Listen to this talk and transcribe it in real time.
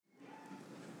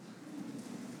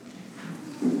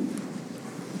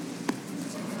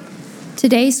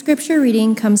Today's scripture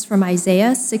reading comes from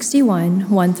Isaiah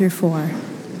 61, 1 through 4.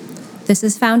 This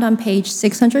is found on page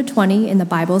 620 in the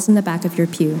Bibles in the back of your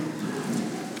pew.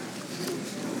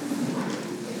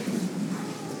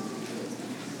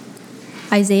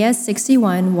 Isaiah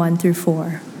 61, 1 through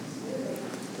 4.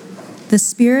 The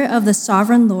Spirit of the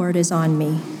Sovereign Lord is on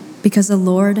me, because the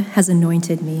Lord has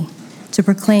anointed me to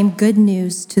proclaim good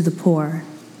news to the poor.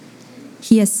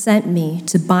 He has sent me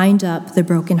to bind up the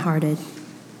brokenhearted,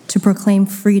 to proclaim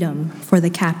freedom for the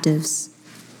captives,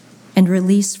 and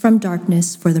release from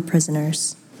darkness for the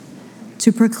prisoners, to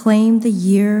proclaim the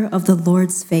year of the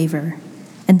Lord's favor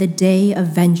and the day of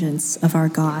vengeance of our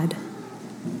God,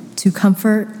 to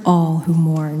comfort all who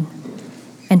mourn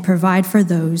and provide for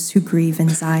those who grieve in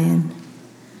Zion,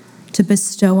 to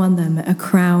bestow on them a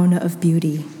crown of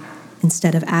beauty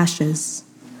instead of ashes,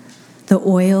 the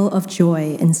oil of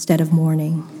joy instead of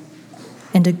mourning,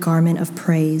 and a garment of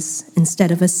praise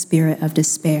instead of a spirit of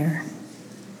despair.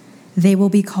 They will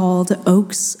be called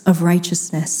oaks of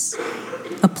righteousness,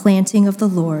 a planting of the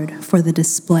Lord for the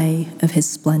display of his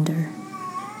splendor.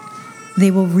 They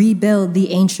will rebuild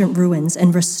the ancient ruins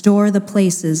and restore the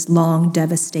places long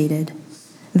devastated.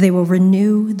 They will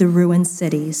renew the ruined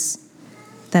cities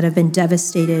that have been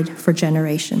devastated for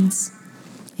generations.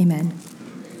 Amen.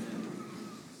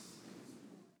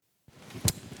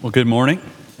 Well, good morning.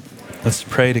 Let's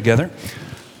pray together.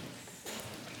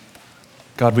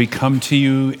 God, we come to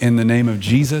you in the name of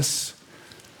Jesus,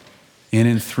 in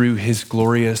and through his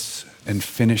glorious and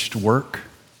finished work.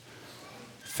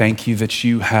 Thank you that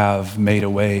you have made a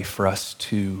way for us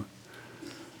to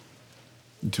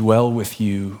dwell with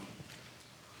you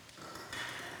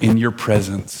in your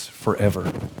presence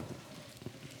forever.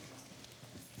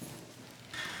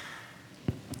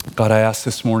 God, I ask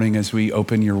this morning as we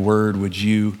open your word, would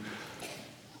you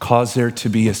cause there to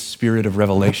be a spirit of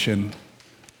revelation,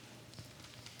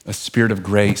 a spirit of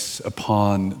grace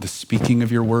upon the speaking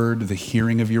of your word, the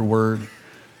hearing of your word.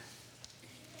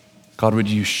 God, would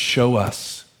you show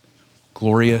us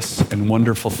glorious and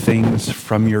wonderful things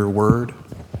from your word?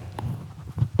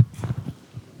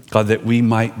 God, that we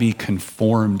might be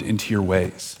conformed into your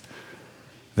ways,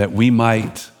 that we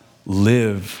might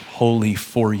live wholly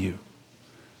for you.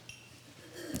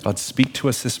 God, speak to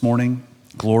us this morning.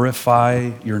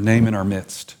 Glorify your name in our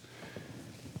midst.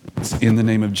 It's in the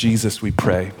name of Jesus we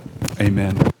pray.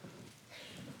 Amen.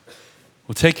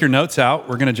 Well, take your notes out.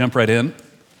 We're going to jump right in.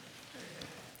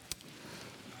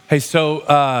 Hey,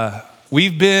 so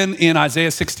we've been in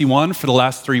Isaiah 61 for the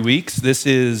last 3 weeks. This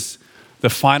is the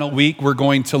final week. We're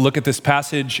going to look at this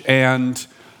passage, and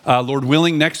Lord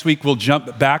willing, next week we'll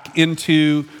jump back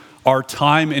into our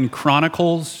time in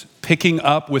Chronicles, picking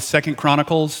up with 2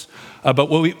 Chronicles.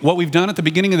 But what we've done at the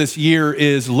beginning of this year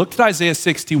is looked at Isaiah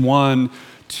 61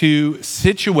 to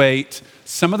situate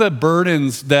some of the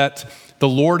burdens that the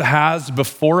Lord has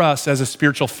before us as a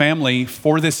spiritual family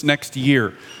for this next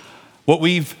year. What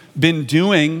we've been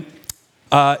doing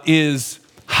is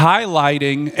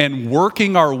highlighting and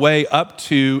working our way up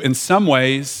to, in some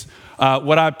ways,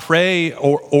 what I pray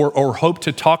or hope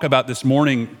to talk about this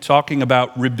morning, talking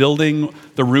about rebuilding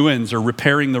the ruins or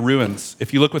repairing the ruins.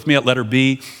 If you look with me at letter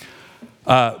B,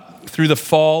 through the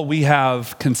fall, we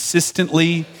have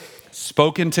consistently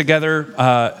spoken together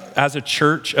as a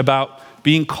church about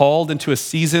being called into a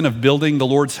season of building the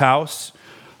Lord's house,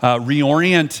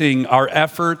 reorienting our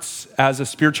efforts as a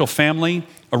spiritual family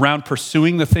around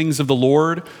pursuing the things of the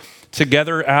Lord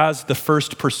together as the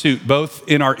first pursuit, both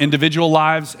in our individual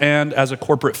lives and as a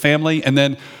corporate family. And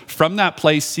then from that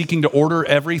place, seeking to order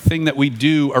everything that we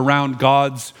do around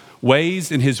God's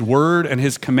ways and his word and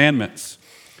his commandments.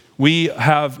 We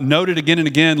have noted again and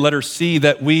again, letter C,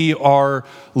 that we are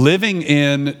living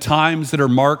in times that are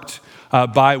marked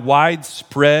by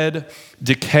widespread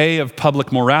decay of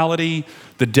public morality,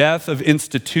 the death of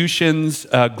institutions,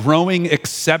 growing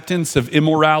acceptance of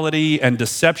immorality and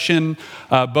deception,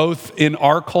 both in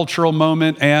our cultural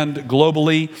moment and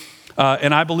globally.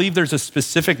 And I believe there's a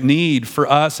specific need for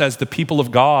us as the people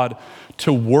of God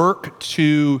to work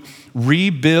to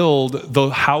rebuild the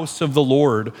house of the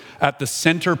Lord at the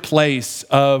center place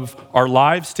of our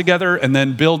lives together, and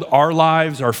then build our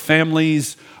lives, our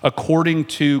families, according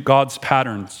to God's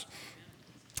patterns.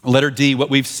 Letter D, what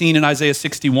we've seen in Isaiah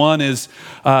 61 is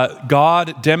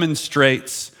God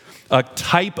demonstrates a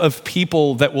type of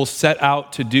people that will set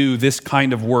out to do this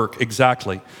kind of work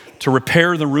exactly, to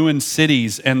repair the ruined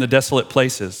cities and the desolate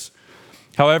places.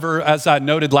 However, as I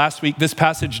noted last week, this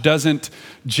passage doesn't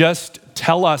just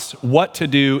tell us what to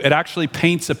do. It actually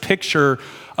paints a picture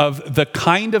of the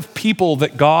kind of people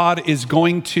that God is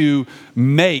going to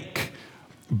make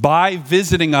by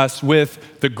visiting us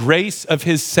with the grace of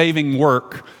his saving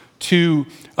work to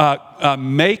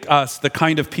make us the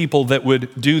kind of people that would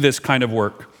do this kind of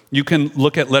work. You can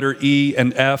look at letter E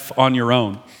and F on your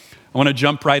own. I want to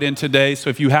jump right in today. So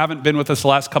if you haven't been with us the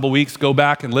last couple weeks, go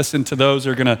back and listen to those.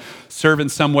 They're going to serve in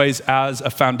some ways as a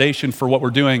foundation for what we're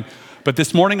doing. But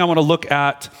this morning, I want to look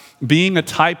at being a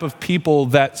type of people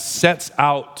that sets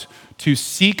out to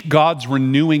seek God's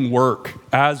renewing work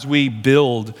as we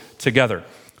build together.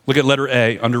 Look at letter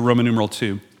A under Roman numeral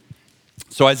 2.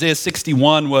 So Isaiah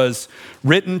 61 was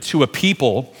written to a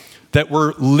people that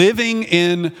were living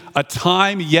in a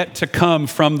time yet to come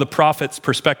from the prophet's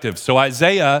perspective. So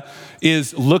Isaiah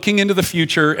is looking into the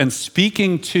future and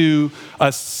speaking to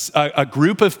a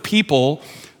group of people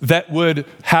that would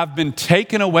have been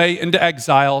taken away into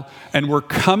exile and were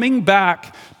coming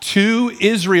back to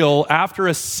Israel after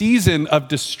a season of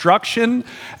destruction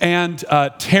and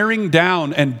tearing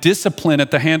down and discipline at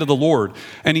the hand of the Lord.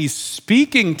 And he's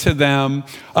speaking to them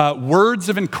words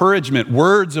of encouragement,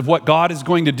 words of what God is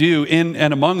going to do in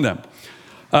and among them.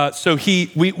 So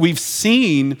we've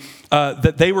seen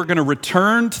that they were going to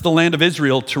return to the land of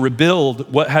Israel to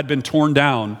rebuild what had been torn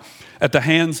down at the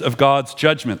hands of God's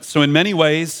judgment. So in many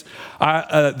ways,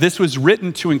 this was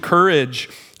written to encourage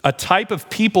a type of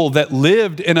people that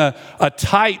lived in a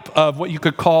type of what you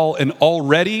could call an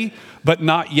already, but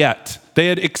not yet. They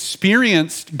had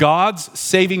experienced God's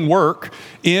saving work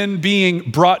in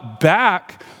being brought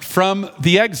back from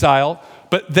the exile,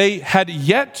 but they had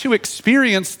yet to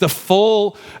experience the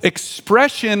full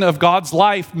expression of God's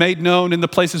life made known in the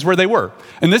places where they were.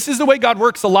 And this is the way God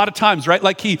works a lot of times, right?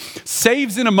 Like he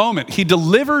saves in a moment, he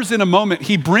delivers in a moment,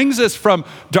 he brings us from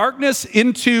darkness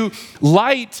into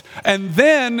light, and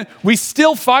then we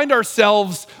still find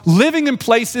ourselves living in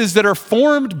places that are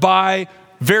formed by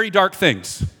very dark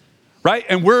things. Right?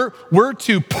 And we're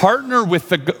to partner with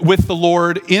the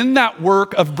Lord in that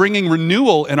work of bringing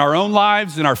renewal in our own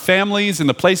lives, in our families, in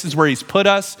the places where he's put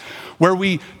us, where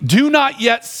we do not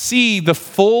yet see the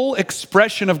full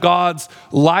expression of God's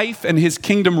life and his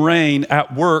kingdom reign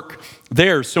at work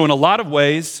there. So in a lot of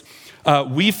ways,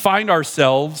 we find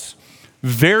ourselves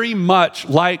very much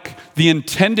like the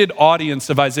intended audience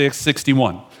of Isaiah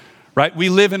 61, right? We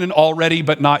live in an already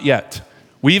but not yet.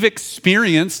 We've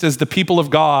experienced, as the people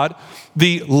of God,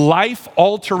 the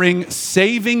life-altering,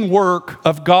 saving work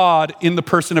of God in the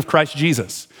person of Christ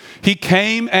Jesus. He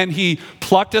came and he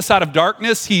plucked us out of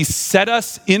darkness. He set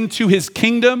us into his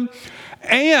kingdom.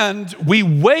 And we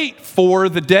wait for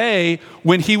the day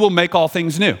when he will make all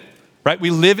things new, right? We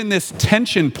live in this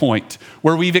tension point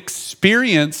where we've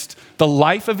experienced the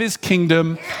life of his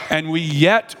kingdom and we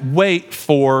yet wait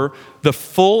for the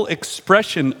full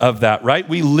expression of that, right?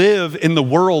 We live in the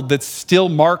world that's still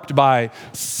marked by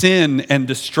sin and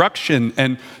destruction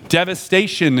and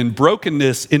devastation and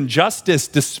brokenness, injustice,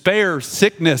 despair,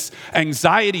 sickness,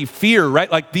 anxiety, fear,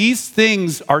 right? Like these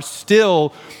things are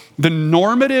still the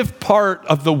normative part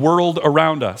of the world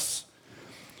around us.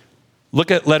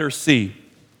 Look at letter C.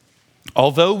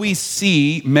 Although we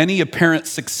see many apparent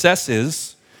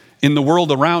successes in the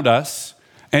world around us,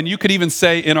 and you could even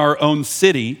say in our own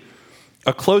city,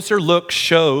 a closer look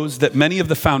shows that many of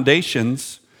the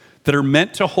foundations that are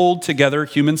meant to hold together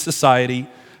human society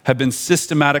have been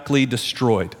systematically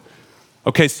destroyed.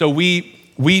 Okay, so we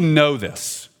know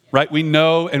this, right? We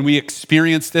know and we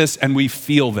experience this and we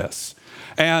feel this.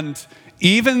 And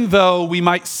even though we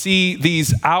might see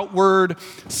these outward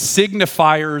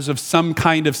signifiers of some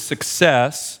kind of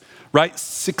success, right?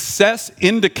 Success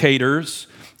indicators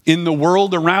in the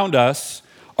world around us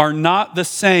are not the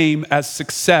same as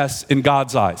success in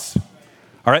God's eyes.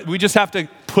 All right, we just have to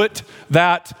put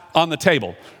that on the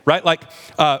table, right? Like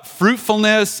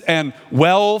fruitfulness and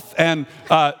wealth and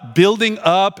building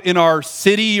up in our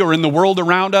city or in the world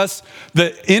around us,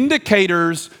 the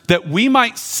indicators that we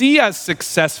might see as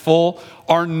successful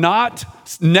are not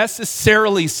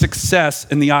necessarily success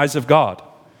in the eyes of God.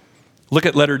 Look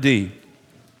at letter D.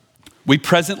 We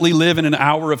presently live in an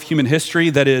hour of human history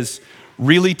that is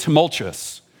really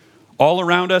tumultuous. All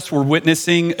around us, we're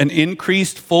witnessing an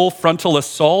increased full frontal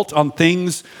assault on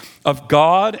things of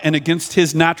God and against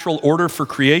his natural order for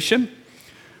creation.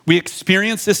 We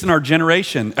experience this in our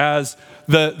generation as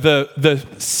the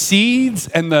seeds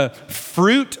and the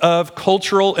fruit of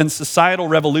cultural and societal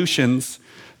revolutions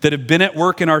that have been at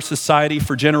work in our society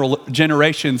for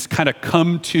generations kind of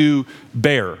come to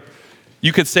bear.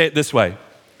 You could say it this way.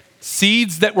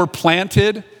 Seeds that were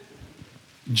planted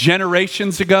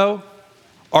generations ago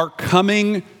are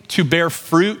coming to bear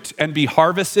fruit and be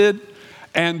harvested,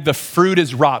 and the fruit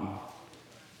is rotten.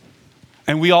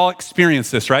 And we all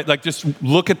experience this, right? Like just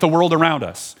look at the world around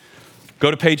us. Go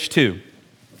to page 2.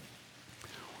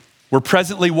 We're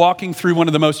presently walking through one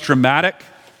of the most dramatic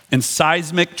and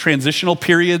seismic transitional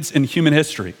periods in human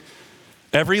history.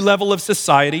 Every level of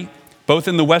society, both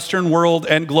in the Western world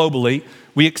and globally,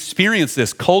 we experience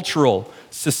this cultural,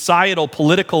 societal,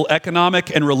 political,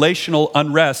 economic, and relational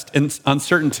unrest and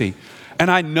uncertainty. And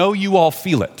I know you all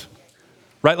feel it,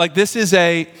 right? Like this is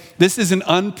an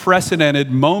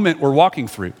unprecedented moment we're walking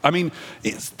through. I mean,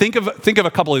 think of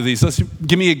a couple of these.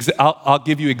 I'll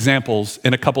give you examples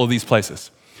in a couple of these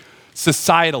places.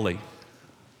 Societally,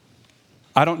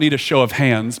 I don't need a show of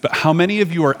hands, but how many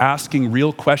of you are asking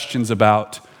real questions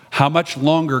about how much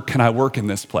longer can I work in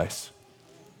this place?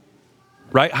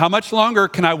 Right? How much longer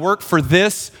can I work for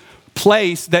this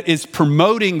place that is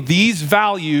promoting these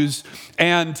values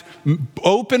and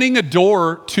opening a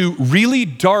door to really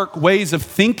dark ways of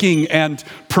thinking and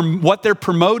what they're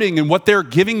promoting and what they're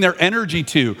giving their energy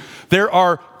to? There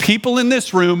are people in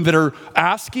this room that are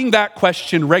asking that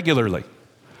question regularly.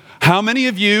 How many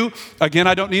of you, again,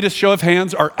 I don't need a show of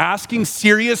hands, are asking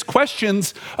serious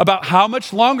questions about how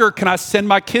much longer can I send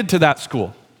my kid to that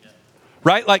school?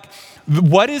 Right? Like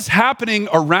what is happening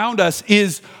around us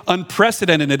is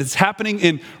unprecedented. It's happening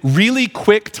in really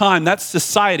quick time. That's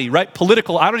society, right?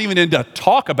 Political, I don't even need to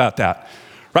talk about that.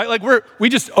 Right? Like we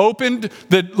just opened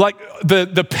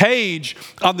the page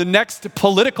on the next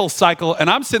political cycle, and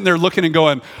I'm sitting there looking and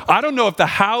going, I don't know if the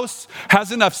House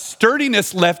has enough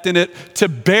sturdiness left in it to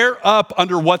bear up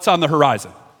under what's on the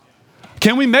horizon.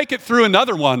 Can we make it through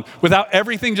another one without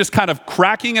everything just kind of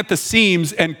cracking at the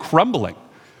seams and crumbling?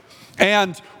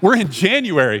 And we're in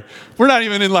January. We're not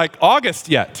even in like August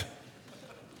yet.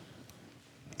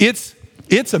 It's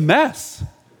a mess.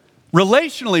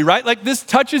 Relationally, right? Like this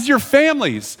touches your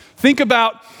families. Think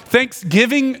about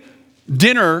Thanksgiving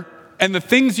dinner and the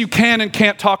things you can and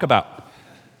can't talk about.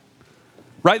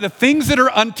 Right? The things that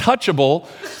are untouchable,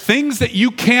 things that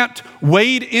you can't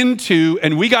wade into,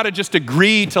 and we got to just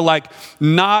agree to like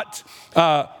not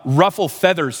ruffle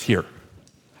feathers here.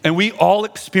 And we all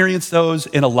experience those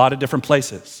in a lot of different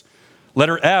places.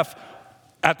 Letter F,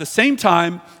 at the same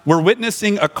time, we're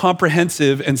witnessing a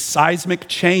comprehensive and seismic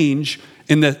change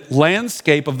in the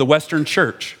landscape of the Western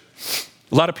church.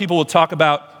 A lot of people will talk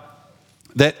about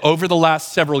that over the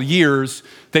last several years,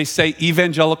 they say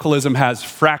evangelicalism has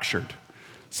fractured.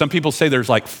 Some people say there's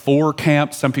like 4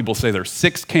 camps. Some people say there's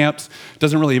 6 camps. It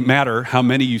doesn't really matter how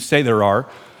many you say there are.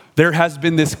 There has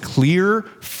been this clear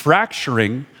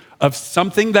fracturing of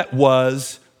something that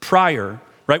was prior,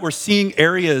 right? We're seeing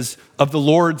areas of the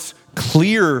Lord's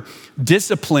clear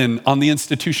discipline on the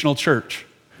institutional church.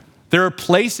 There are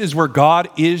places where God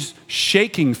is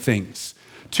shaking things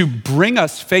to bring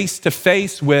us face to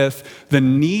face with the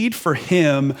need for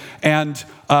Him and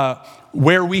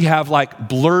where we have like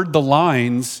blurred the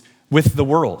lines with the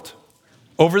world.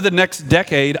 Over the next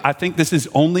decade, I think this is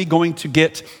only going to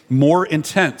get more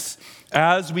intense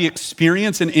as we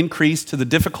experience an increase to the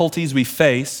difficulties we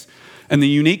face and the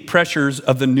unique pressures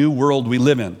of the new world we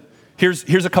live in.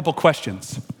 Here's a couple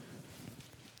questions.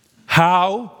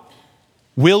 How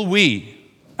will we,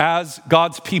 as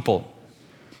God's people,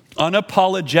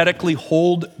 unapologetically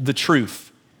hold the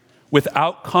truth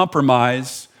without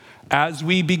compromise as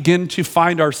we begin to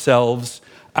find ourselves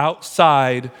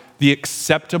outside the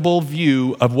acceptable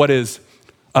view of what is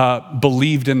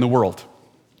believed in the world?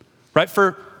 Right?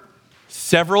 For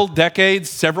several decades,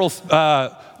 several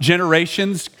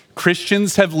generations,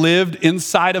 Christians have lived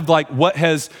inside of like what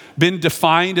has been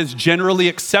defined as generally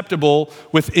acceptable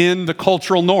within the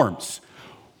cultural norms.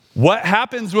 What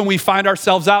happens when we find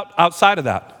ourselves outside of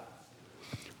that?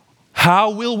 How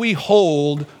will we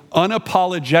hold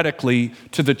unapologetically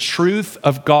to the truth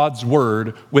of God's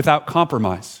word without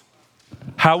compromise?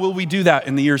 How will we do that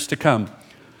in the years to come?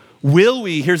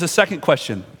 Here's a second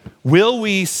question. Will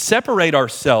we separate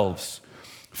ourselves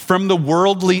from the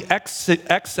worldly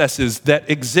excesses that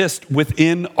exist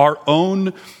within our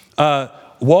own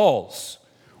walls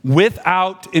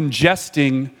without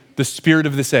ingesting the spirit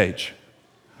of this age?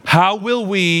 How will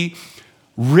we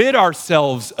rid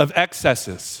ourselves of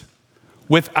excesses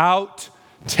without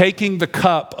taking the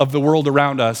cup of the world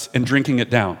around us and drinking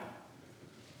it down?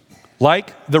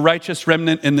 Like the righteous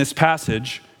remnant in this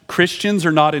passage, Christians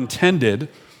are not intended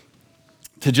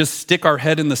to just stick our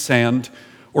head in the sand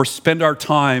or spend our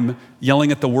time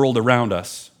yelling at the world around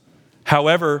us.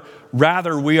 However,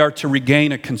 rather we are to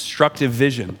regain a constructive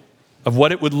vision of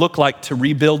what it would look like to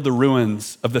rebuild the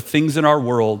ruins of the things in our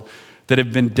world that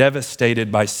have been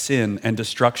devastated by sin and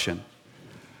destruction.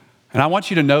 And I want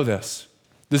you to know this.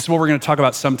 This is what we're going to talk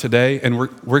about some today, and we're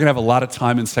going to have a lot of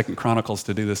time in 2 Chronicles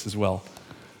to do this as well.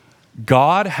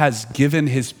 God has given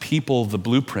his people the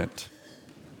blueprint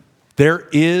There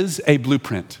is a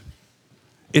blueprint.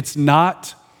 It's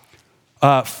not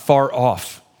far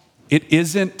off. It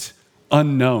isn't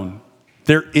unknown.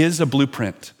 There is a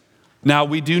blueprint. Now,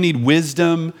 we do need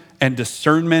wisdom and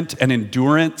discernment and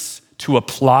endurance to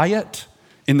apply it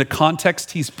in the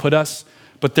context he's put us,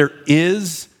 but there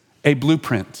is a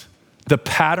blueprint. The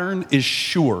pattern is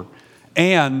sure.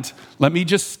 And let me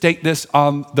just state this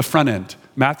on the front end.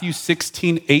 Matthew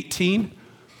 16:18,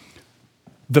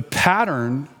 the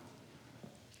pattern,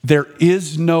 there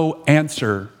is no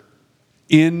answer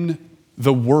in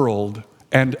the world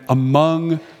and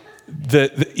among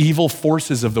the evil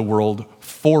forces of the world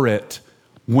for it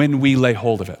when we lay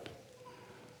hold of it.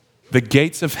 The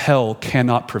gates of hell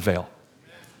cannot prevail.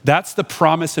 That's the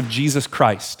promise of Jesus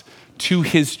Christ to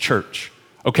his church.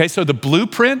 Okay, so the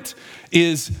blueprint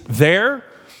is there,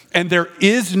 and there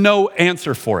is no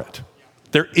answer for it.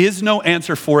 There is no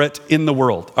answer for it in the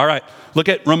world. All right, look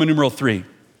at Roman numeral 3.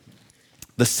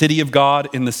 The city of God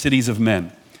in the cities of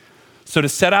men. So to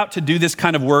set out to do this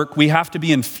kind of work, we have to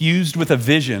be infused with a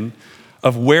vision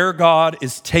of where God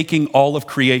is taking all of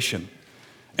creation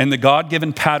and the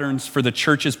God-given patterns for the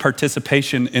church's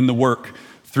participation in the work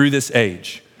through this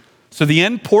age. So the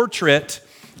end portrait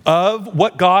of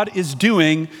what God is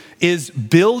doing is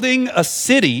building a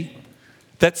city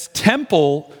that's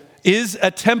temple is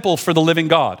a temple for the living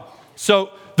God.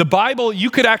 So the Bible, you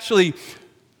could actually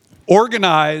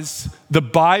organize the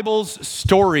Bible's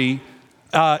story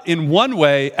in one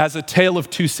way as a tale of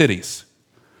two cities,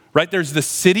 right? There's the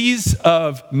cities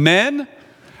of men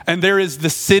and there is the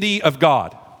city of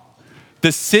God.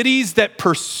 The cities that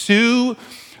pursue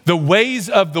the ways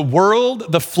of the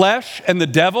world, the flesh, and the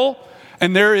devil,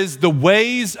 and there is the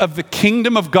ways of the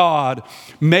kingdom of God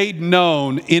made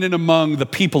known in and among the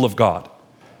people of God,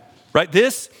 right?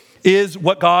 This is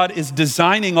what God is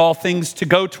designing all things to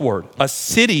go toward, a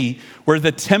city where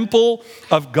the temple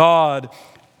of God,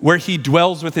 where he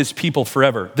dwells with his people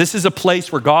forever. This is a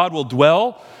place where God will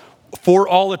dwell for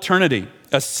all eternity,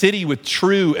 a city with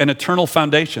true and eternal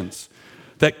foundations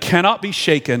that cannot be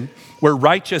shaken, where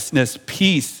righteousness,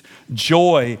 peace,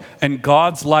 joy, and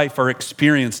God's life are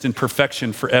experienced in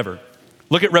perfection forever.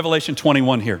 Look at Revelation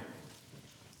 21 here.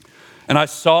 And I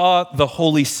saw the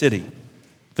holy city,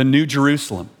 the new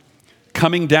Jerusalem,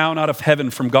 coming down out of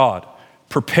heaven from God,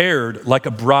 prepared like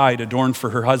a bride adorned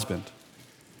for her husband.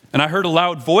 And I heard a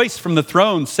loud voice from the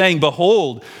throne saying,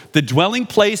 "Behold, the dwelling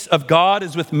place of God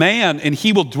is with man, and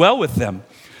he will dwell with them.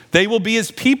 They will be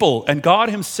his people, and God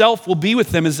himself will be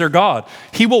with them as their God.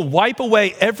 He will wipe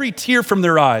away every tear from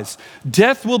their eyes.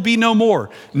 Death will be no more.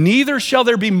 Neither shall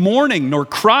there be mourning, nor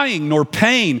crying, nor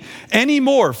pain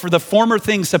anymore, for the former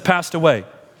things have passed away."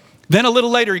 Then a little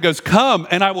later he goes, "Come,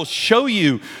 and I will show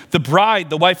you the bride,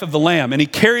 the wife of the Lamb." And he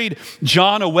carried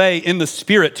John away in the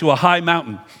spirit to a high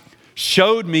mountain,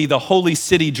 showed me the holy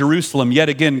city, Jerusalem, yet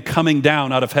again coming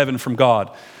down out of heaven from God,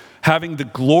 having the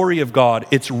glory of God,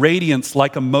 its radiance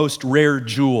like a most rare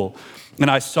jewel. And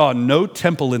I saw no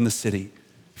temple in the city,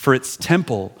 for its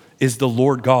temple is the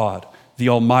Lord God, the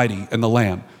Almighty, and the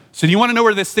Lamb. So do you want to know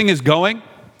where this thing is going?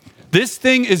 This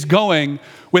thing is going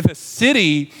with a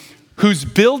city whose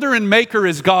builder and maker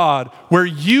is God, where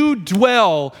you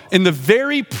dwell in the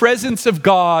very presence of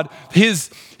God. His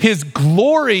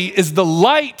glory is the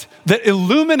light that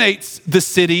illuminates the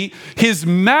city. His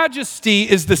majesty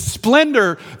is the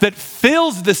splendor that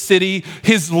fills the city.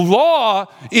 His law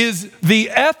is the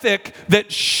ethic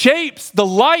that shapes the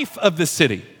life of the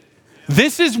city.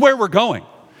 This is where we're going.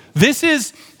 This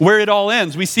is where it all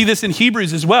ends. We see this in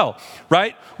Hebrews as well,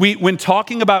 right? When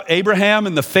talking about Abraham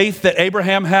and the faith that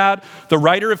Abraham had, the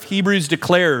writer of Hebrews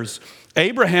declares,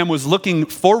 Abraham was looking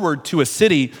forward to a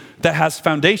city that has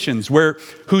foundations,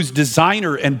 whose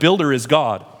designer and builder is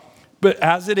God. But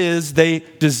as it is, they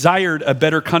desired a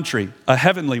better country, a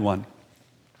heavenly one.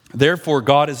 Therefore,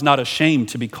 God is not ashamed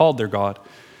to be called their God,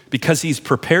 because he's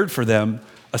prepared for them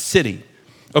a city.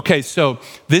 Okay, so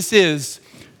this is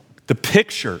the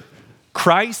picture,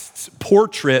 Christ's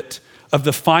portrait of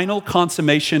the final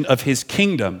consummation of his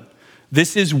kingdom.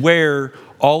 This is where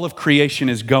all of creation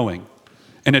is going,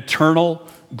 an eternal,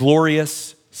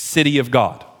 glorious city of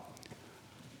God.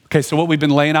 Okay, so what we've been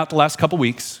laying out the last couple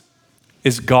weeks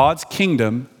is God's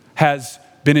kingdom has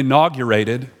been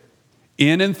inaugurated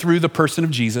in and through the person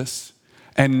of Jesus,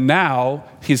 and now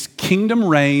his kingdom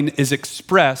reign is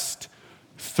expressed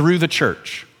through the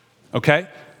church, okay?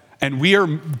 And we are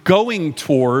going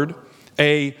toward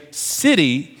a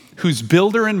city whose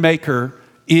builder and maker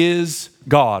is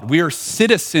God. We are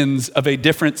citizens of a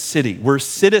different city. We're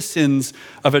citizens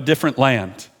of a different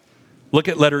land. Look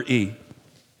at letter E.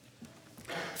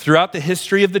 Throughout the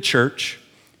history of the church,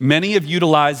 many have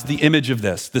utilized the image of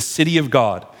this, the city of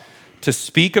God, to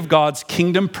speak of God's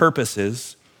kingdom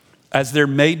purposes as they're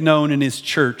made known in his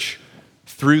church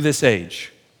through this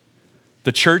age.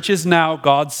 The church is now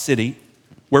God's city,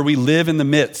 where we live in the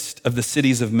midst of the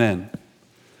cities of men.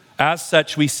 As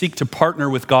such, we seek to partner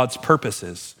with God's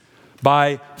purposes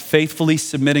by faithfully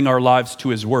submitting our lives to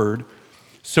his word,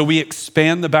 so we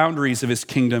expand the boundaries of his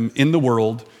kingdom in the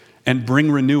world and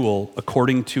bring renewal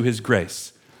according to his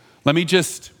grace. Let me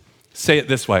just say it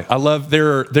this way. I love,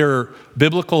 there are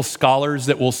biblical scholars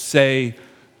that will say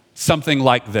something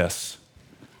like this.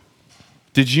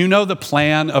 Did you know the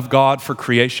plan of God for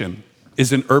creation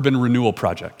is an urban renewal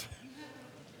project?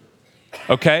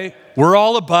 Okay? We're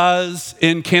all abuzz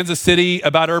in Kansas City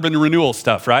about urban renewal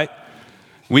stuff, right?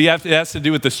 It has to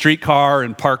do with the streetcar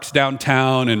and parks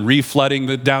downtown and reflooding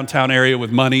the downtown area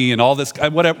with money and all this,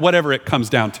 whatever it comes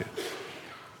down to.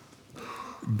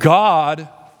 God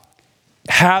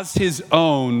has his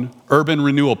own urban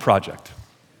renewal project.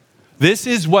 This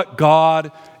is what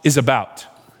God is about.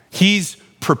 He's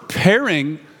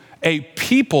preparing a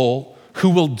people who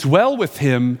will dwell with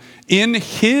him in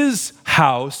his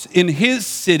house, in his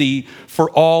city for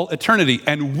all eternity.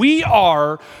 And we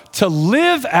are to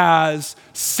live as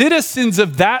citizens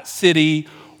of that city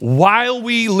while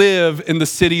we live in the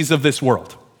cities of this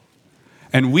world.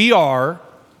 And we are,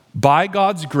 by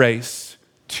God's grace,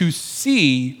 to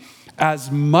see as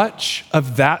much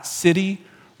of that city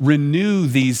renew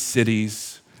these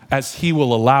cities as he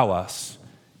will allow us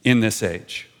in this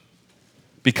age.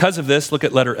 Because of this, look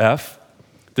at letter F.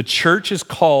 The church is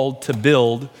called to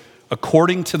build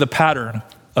according to the pattern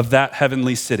of that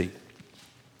heavenly city.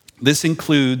 This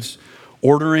includes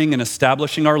ordering and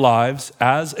establishing our lives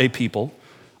as a people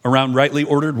around rightly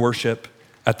ordered worship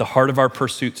at the heart of our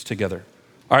pursuits together.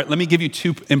 All right, let me give you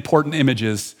two important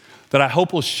images that I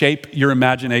hope will shape your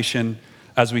imagination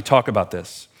as we talk about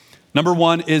this. Number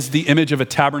one is the image of a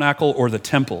tabernacle or the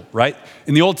temple, right?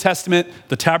 In the Old Testament,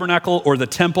 the tabernacle or the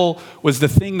temple was the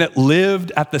thing that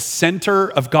lived at the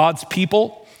center of God's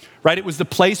people, right? It was the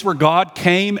place where God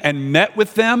came and met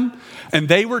with them, and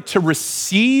they were to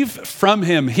receive from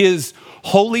him his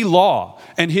holy law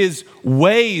and his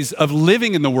ways of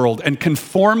living in the world and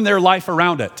conform their life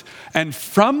around it. And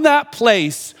from that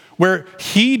place where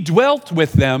he dwelt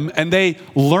with them and they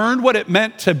learned what it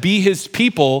meant to be his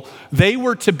people, they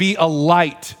were to be a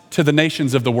light to the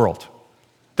nations of the world.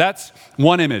 That's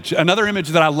one image. Another image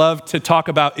that I love to talk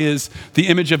about is the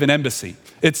image of an embassy.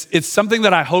 It's something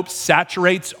that I hope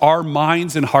saturates our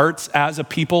minds and hearts as a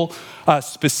people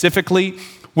specifically.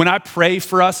 When I pray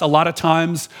for us, a lot of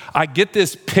times I get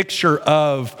this picture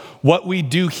of what we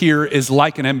do here is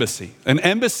like an embassy. An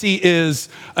embassy is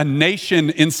a nation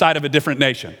inside of a different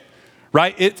nation,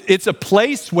 right? It's a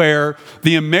place where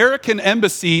the American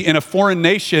embassy in a foreign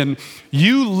nation,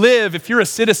 you live, if you're a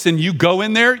citizen, you go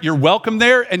in there, you're welcome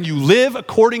there, and you live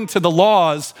according to the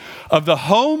laws of the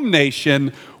home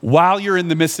nation while you're in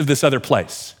the midst of this other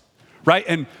place. Right?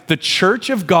 And the church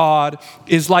of God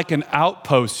is like an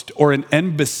outpost or an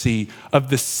embassy of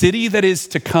the city that is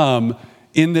to come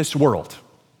in this world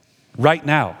right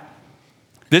now.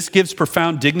 This gives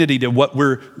profound dignity to what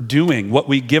we're doing, what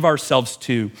we give ourselves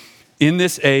to in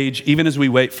this age, even as we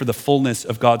wait for the fullness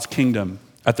of God's kingdom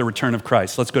at the return of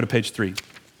Christ. Let's go to page 3.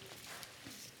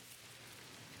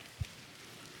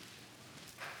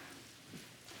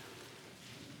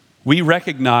 We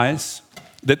recognize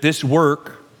that this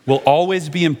work will always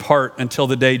be in part until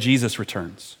the day Jesus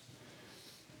returns.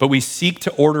 But we seek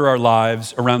to order our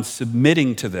lives around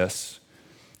submitting to this,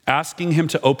 asking him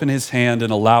to open his hand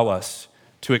and allow us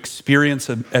to experience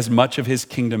as much of his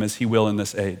kingdom as he will in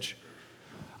this age.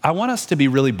 I want us to be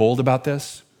really bold about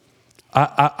this.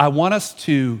 I want us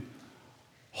to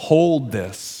hold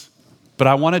this, but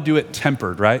I want to do it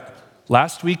tempered, right?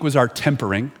 Last week was our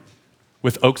tempering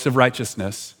with Oaks of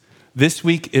Righteousness. This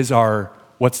week is our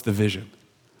what's the vision?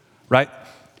 Right?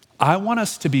 I want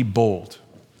us to be bold.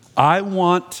 I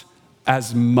want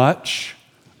as much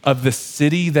of the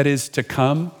city that is to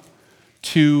come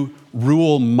to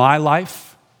rule my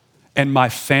life and my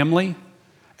family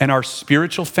and our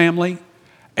spiritual family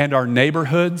and our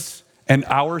neighborhoods and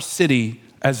our city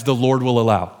as the Lord will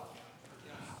allow.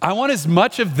 I want as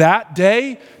much of that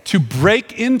day to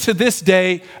break into this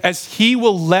day as he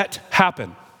will let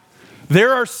happen.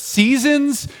 There are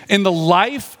seasons in the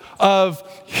life of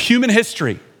human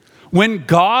history when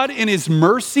God in his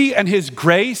mercy and his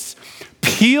grace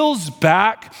peels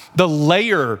back the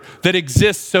layer that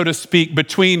exists, so to speak,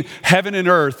 between heaven and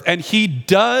earth, and he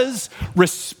does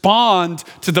respond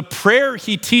to the prayer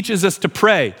he teaches us to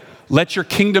pray. Let your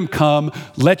kingdom come,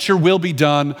 let your will be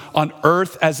done on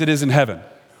earth as it is in heaven.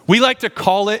 We like to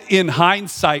call it, in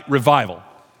hindsight, revival,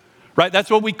 right? That's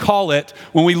what we call it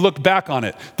when we look back on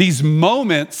it. These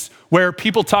moments where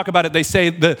people talk about it, they say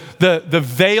the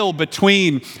veil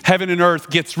between heaven and earth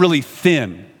gets really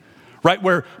thin, right?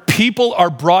 Where people are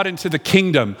brought into the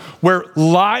kingdom, where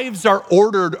lives are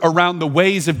ordered around the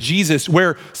ways of Jesus,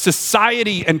 where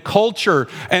society and culture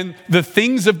and the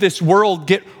things of this world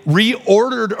get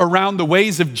reordered around the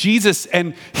ways of Jesus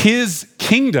and his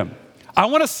kingdom. I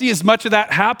want to see as much of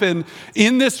that happen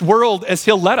in this world as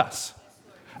he'll let us.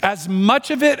 As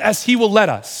much of it as he will let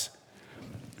us,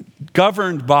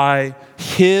 governed by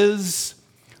his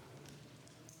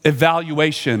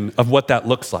evaluation of what that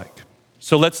looks like.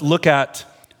 So let's look at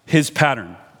his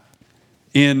pattern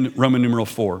in Roman numeral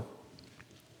 4.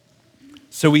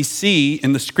 So we see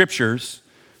in the scriptures,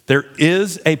 there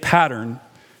is a pattern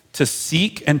to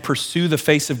seek and pursue the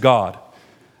face of God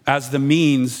as the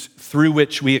means through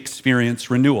which we experience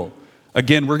renewal.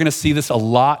 Again, we're going to see this a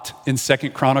lot in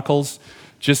 2 Chronicles.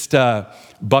 Just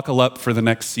buckle up for the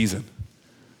next season.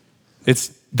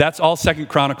 That's all 2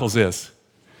 Chronicles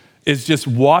is just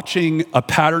watching a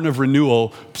pattern of renewal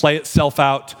play itself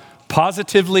out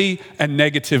positively and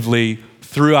negatively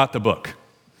throughout the book.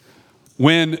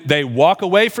 When they walk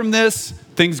away from this,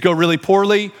 things go really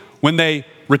poorly. When they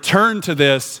return to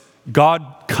this,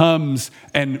 God comes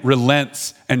and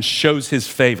relents and shows his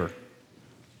favor.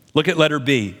 Look at letter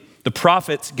B. The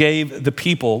prophets gave the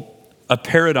people a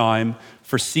paradigm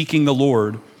for seeking the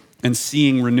Lord and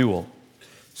seeing renewal.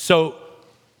 So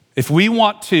if we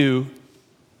want to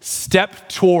step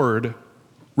toward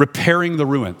repairing the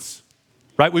ruins,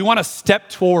 right? We want to step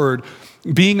toward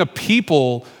being a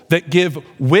people that give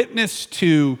witness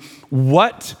to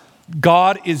what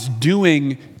God is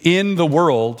doing in the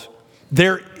world.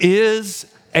 There is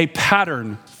a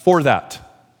pattern for that.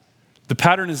 The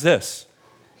pattern is this: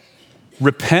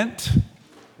 repent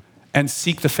and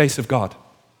seek the face of God.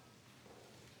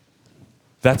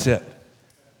 That's it.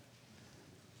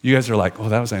 You guys are like, well,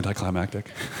 that was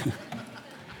anticlimactic.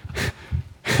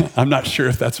 I'm not sure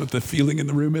if that's what the feeling in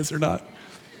the room is or not.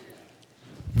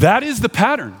 That is the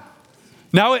pattern.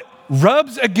 Now it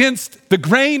rubs against the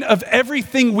grain of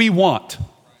everything we want,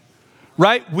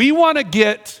 right? We want to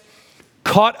get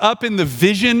caught up in the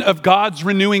vision of God's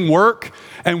renewing work,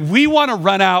 and we want to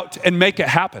run out and make it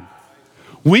happen.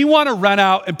 We want to run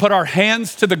out and put our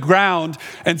hands to the ground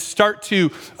and start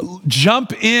to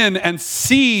jump in and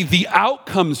see the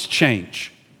outcomes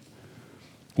change.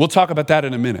 We'll talk about that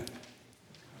in a minute.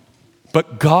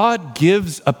 But God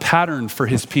gives a pattern for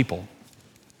his people,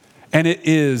 and it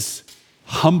is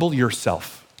humble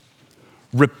yourself.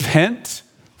 Repent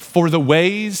for the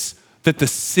ways that the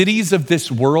cities of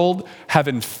this world have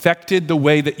infected the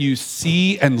way that you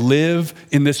see and live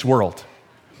in this world.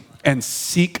 And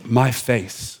seek my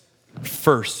face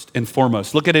first and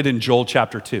foremost. Look at it in Joel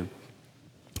chapter 2.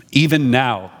 Even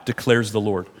now, declares the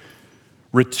Lord,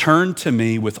 return to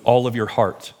me with all of your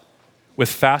heart, with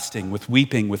fasting, with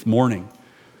weeping, with mourning.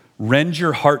 Rend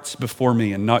your hearts before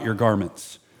me and not your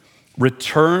garments.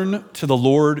 Return to the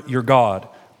Lord your God.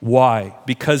 Why?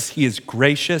 Because he is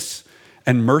gracious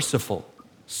and merciful,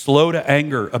 slow to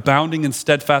anger, abounding in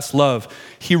steadfast love.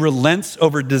 He relents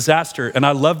over disaster. And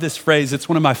I love this phrase. It's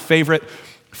one of my favorite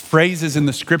phrases in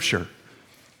the scripture.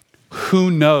 Who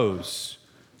knows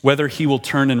whether he will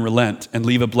turn and relent and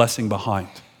leave a blessing behind?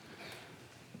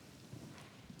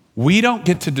 We don't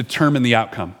get to determine the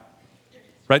outcome,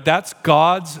 right? That's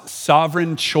God's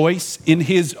sovereign choice in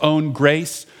his own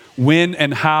grace, when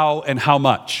and how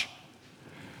much.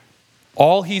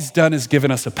 All he's done is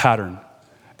given us a pattern,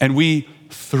 and we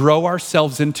throw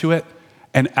ourselves into it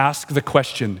and ask the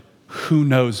question, who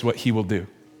knows what he will do?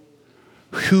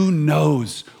 Who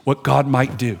knows what God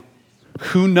might do?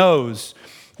 Who knows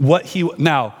what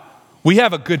now, we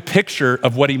have a good picture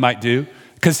of what he might do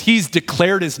because he's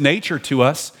declared his nature to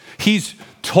us. He's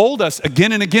told us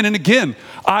again and again and again,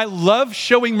 I love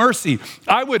showing mercy.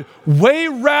 I would way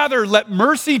rather let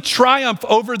mercy triumph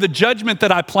over the judgment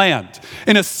that I planned.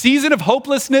 In a season of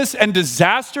hopelessness and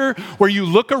disaster where you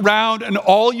look around and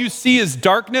all you see is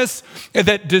darkness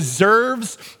that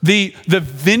deserves the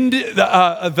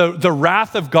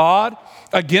wrath of God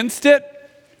against it,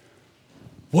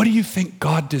 what do you think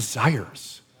God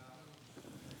desires?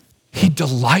 He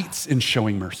delights in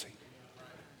showing mercy.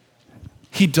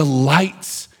 He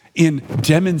delights in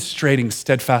demonstrating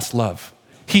steadfast love.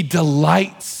 He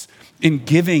delights in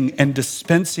giving and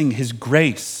dispensing his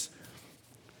grace.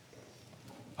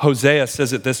 Hosea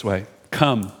says it this way,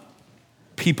 come,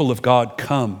 people of God,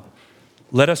 come.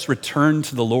 Let us return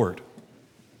to the Lord,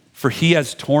 for he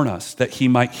has torn us that he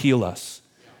might heal us.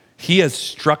 He has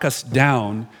struck us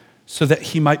down so that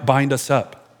he might bind us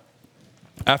up.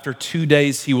 After 2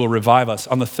 days, he will revive us.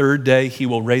 On the third day, he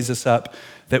will raise us up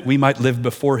that we might live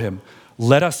before him.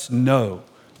 Let us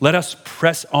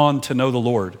press on to know the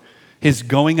Lord. His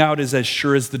going out is as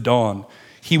sure as the dawn.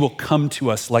 He will come to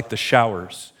us like the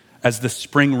showers, as the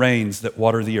spring rains that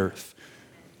water the earth.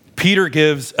 Peter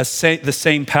gives the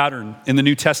same pattern in the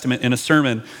New Testament in a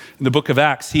sermon in the book of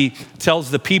Acts. He tells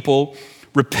the people,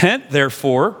 repent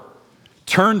therefore,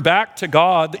 turn back to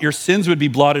God that your sins would be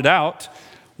blotted out.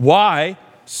 Why?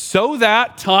 So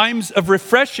that times of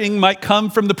refreshing might come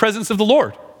from the presence of the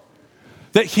Lord.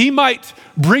 That he might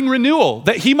bring renewal,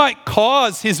 that he might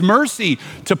cause his mercy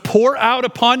to pour out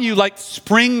upon you like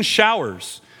spring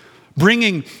showers,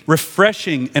 bringing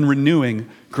refreshing and renewing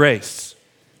grace.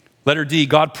 Letter D,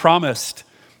 God promised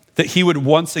that he would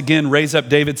once again raise up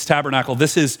David's tabernacle.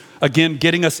 This is, again,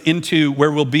 getting us into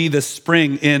where we'll be this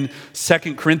spring in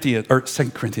 2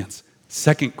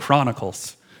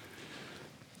 Chronicles.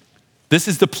 This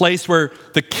is the place where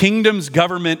the kingdom's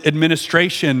government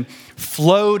administration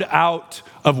flowed out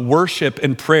of worship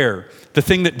and prayer, the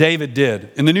thing that David did.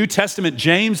 In the New Testament,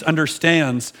 James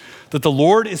understands that the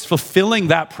Lord is fulfilling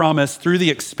that promise through the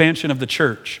expansion of the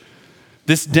church.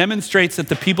 This demonstrates that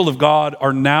the people of God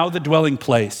are now the dwelling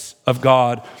place of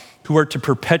God who are to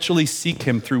perpetually seek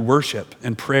him through worship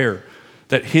and prayer,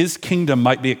 that his kingdom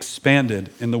might be expanded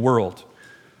in the world.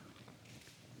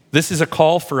 This is a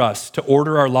call for us to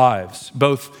order our lives,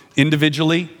 both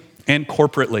individually and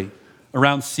corporately,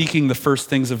 around seeking the first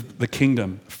things of the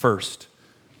kingdom first.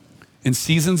 In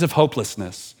seasons of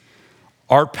hopelessness,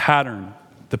 our pattern,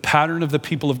 the pattern of the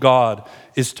people of God,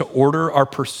 is to order our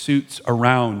pursuits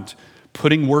around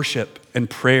putting worship and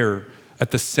prayer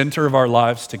at the center of our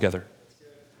lives together.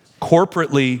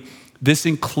 Corporately, this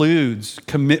includes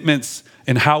commitments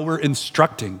in how we're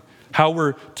instructing, how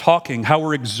we're talking, how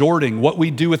we're exhorting, what we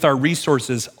do with our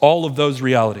resources, all of those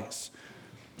realities.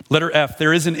 Letter F,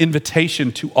 there is an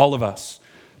invitation to all of us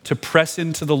to press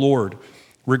into the Lord,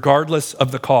 regardless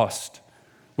of the cost,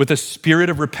 with a spirit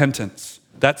of repentance.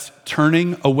 That's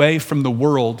turning away from the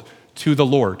world to the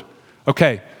Lord.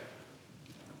 Okay,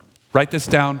 write this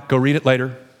down, go read it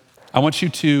later. I want you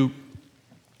to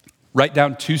write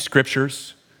down 2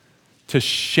 scriptures to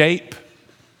shape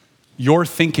your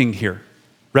thinking here.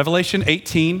 Revelation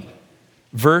 18,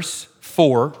 verse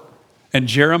 4, and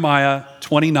Jeremiah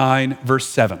 29, verse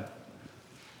 7.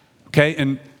 Okay,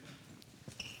 and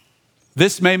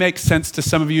this may make sense to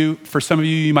some of you. For some of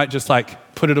you, you might just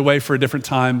like put it away for a different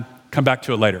time, come back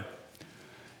to it later.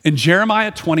 In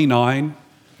Jeremiah 29,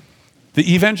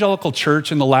 the evangelical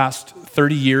church in the last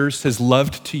 30 years has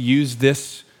loved to use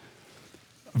this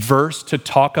verse to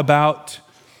talk about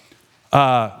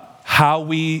how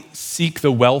we seek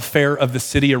the welfare of the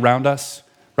city around us,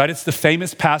 right? It's the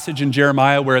famous passage in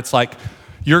Jeremiah where it's like,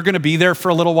 you're gonna be there for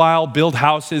a little while, build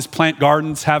houses, plant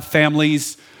gardens, have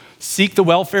families, seek the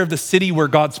welfare of the city where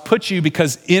God's put you,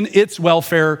 because in its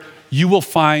welfare, you will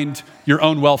find your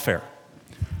own welfare.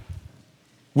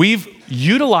 We've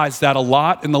utilized that a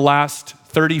lot in the last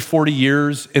 30, 40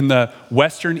 years in the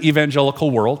Western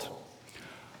evangelical world.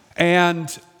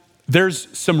 And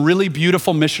there's some really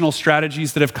beautiful missional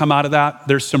strategies that have come out of that.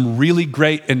 There's some really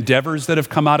great endeavors that have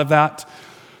come out of that.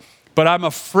 But I'm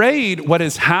afraid what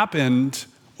has happened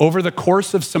over the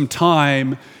course of some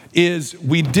time is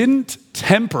we didn't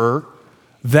temper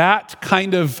that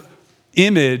kind of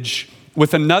image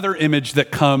with another image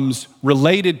that comes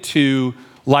related to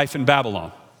life in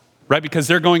Babylon, right? Because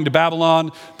they're going to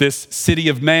Babylon, this city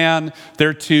of man.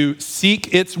 They're to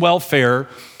seek its welfare.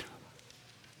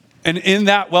 And in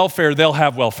that welfare, they'll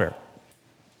have welfare,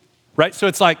 right? So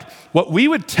it's like what we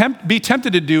would be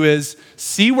tempted to do is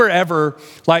see wherever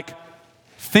like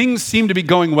things seem to be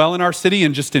going well in our city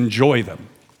and just enjoy them,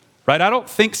 right? I don't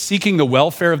think seeking the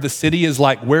welfare of the city is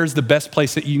like, where's the best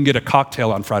place that you can get a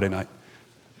cocktail on Friday night?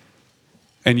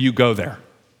 And you go there.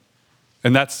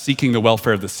 And that's seeking the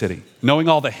welfare of the city, knowing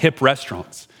all the hip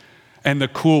restaurants and the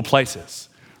cool places,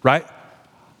 right?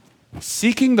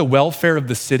 Seeking the welfare of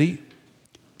the city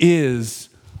is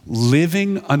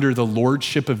living under the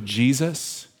lordship of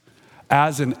Jesus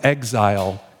as an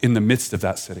exile in the midst of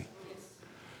that city.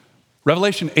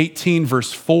 Revelation 18,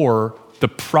 verse 4, the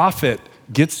prophet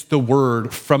gets the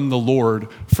word from the Lord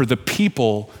for the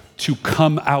people to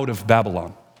come out of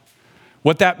Babylon.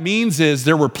 What that means is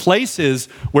there were places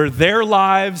where their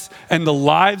lives and the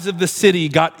lives of the city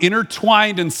got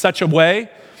intertwined in such a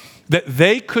way that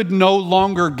they could no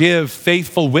longer give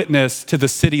faithful witness to the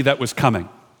city that was coming.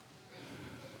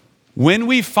 When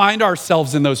we find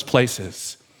ourselves in those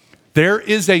places, there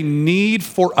is a need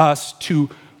for us to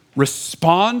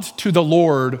respond to the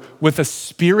Lord with a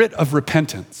spirit of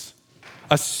repentance,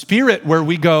 a spirit where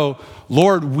we go,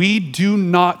 Lord, we do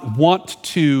not want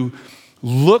to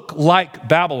look like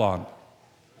Babylon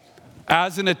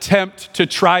as an attempt to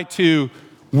try to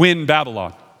win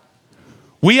Babylon.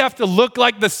 We have to look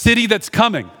like the city that's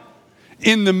coming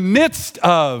in the midst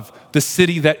of the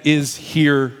city that is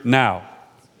here now.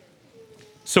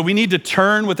 So we need to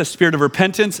turn with a spirit of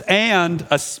repentance and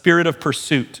a spirit of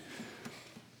pursuit.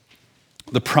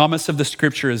 The promise of the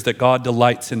scripture is that God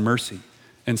delights in mercy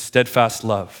and steadfast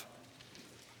love.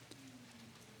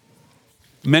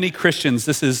 Many Christians,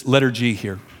 this is letter G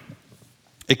here,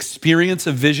 experience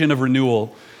a vision of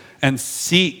renewal and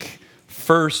seek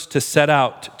first to set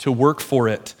out to work for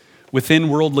it within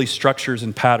worldly structures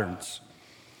and patterns.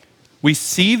 We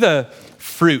see the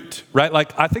fruit, right?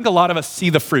 Like, I think a lot of us see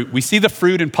the fruit. We see the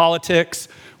fruit in politics.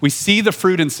 We see the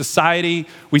fruit in society.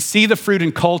 We see the fruit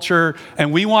in culture,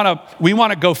 and we want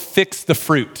to go fix the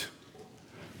fruit.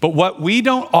 But what we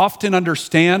don't often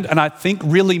understand, and I think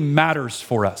really matters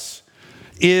for us,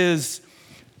 is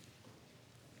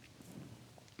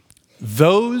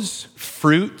those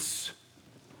fruits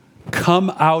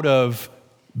come out of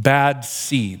bad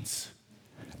seeds.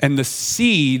 And the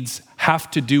seeds have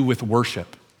to do with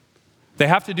worship. They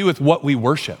have to do with what we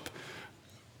worship.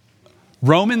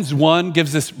 Romans 1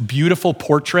 gives this beautiful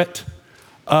portrait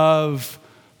of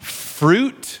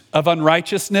fruit of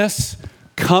unrighteousness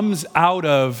comes out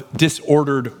of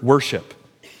disordered worship.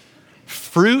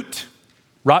 Fruit,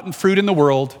 rotten fruit in the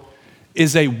world,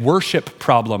 is a worship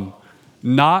problem,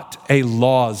 not a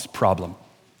laws problem.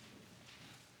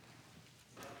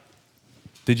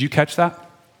 Did you catch that?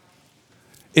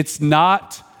 It's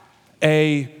not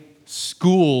a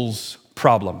school's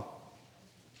problem.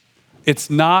 It's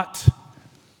not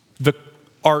the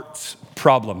arts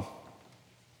problem.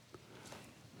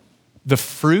 The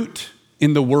fruit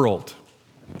in the world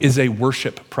is a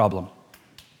worship problem.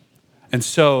 And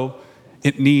so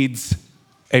it needs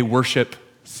a worship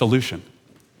solution.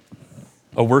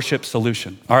 A worship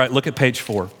solution. All right, look at page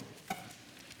 4.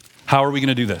 How are we going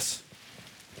to do this?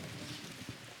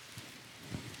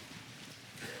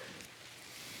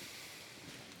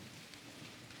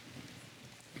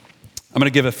 I'm going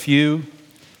to give a few.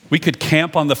 We could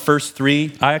camp on the first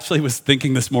 3. I actually was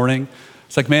thinking this morning,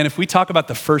 it's like, man, if we talk about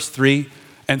the first 3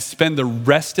 and spend the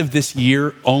rest of this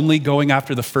year only going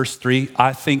after the first 3,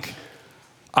 I think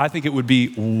it would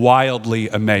be wildly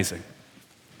amazing.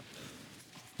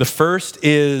 The first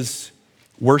is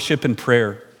worship and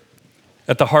prayer.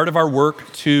 At the heart of our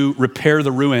work to repair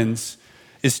the ruins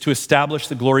is to establish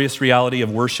the glorious reality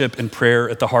of worship and prayer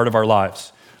at the heart of our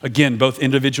lives. Again, both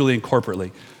individually and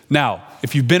corporately. Now,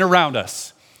 if you've been around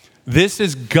us, this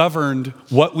has governed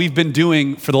what we've been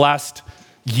doing for the last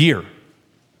year,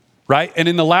 right? And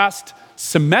in the last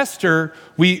semester,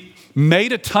 we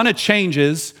made a ton of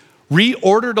changes,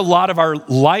 reordered a lot of our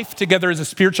life together as a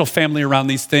spiritual family around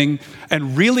these things,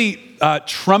 and really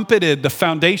trumpeted the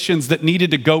foundations that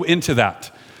needed to go into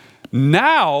that.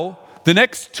 Now, the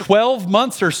next 12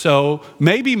 months or so,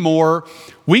 maybe more,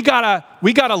 we gotta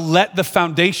let the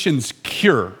foundations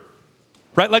cure,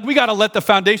 right? Like, we gotta let the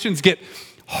foundations get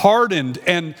hardened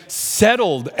and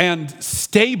settled and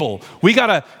stable. We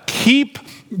gotta keep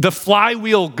the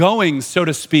flywheel going, so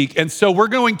to speak. And so we're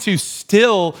going to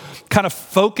still kind of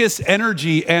focus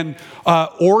energy and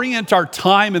orient our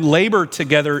time and labor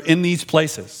together in these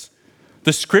places.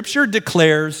 The scripture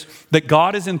declares that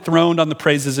God is enthroned on the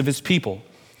praises of his people.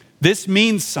 This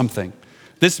means something.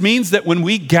 This means that when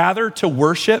we gather to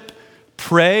worship,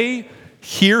 pray,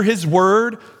 hear his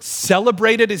word,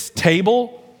 celebrate at his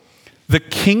table, the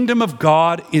kingdom of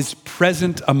God is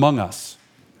present among us.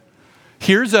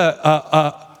 Here's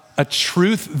a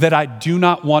truth that I do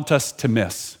not want us to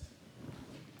miss.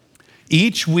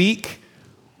 Each week,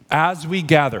 as we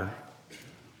gather,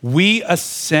 we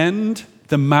ascend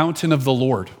the mountain of the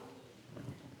Lord,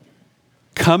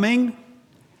 coming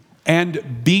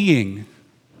and being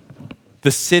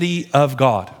the city of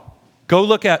God. Go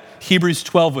look at Hebrews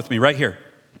 12 with me right here,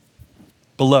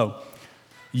 below.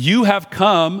 You have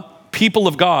come, people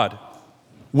of God.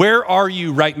 Where are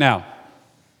you right now?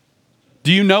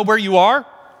 Do you know where you are?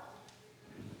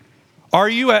 Are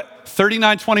you at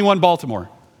 3921 Baltimore?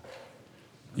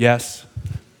 Yes.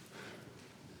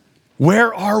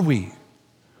 Where are we?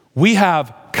 We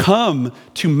have come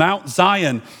to Mount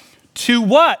Zion. To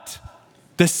what?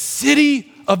 The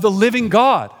city of the living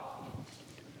God.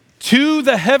 To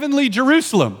the heavenly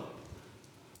Jerusalem.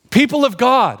 People of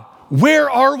God, where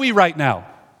are we right now?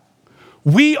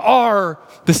 We are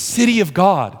the city of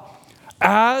God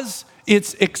as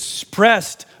it's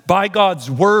expressed by God's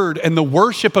word and the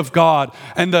worship of God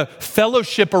and the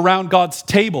fellowship around God's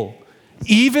table,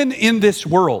 even in this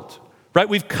world, right?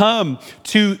 We've come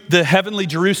to the heavenly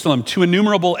Jerusalem, to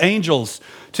innumerable angels,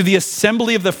 to the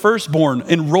assembly of the firstborn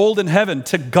enrolled in heaven,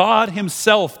 to God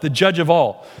himself, the judge of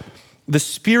all, the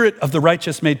spirit of the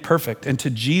righteous made perfect, and to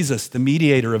Jesus, the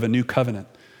mediator of a new covenant,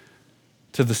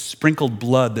 to the sprinkled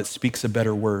blood that speaks a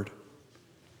better word.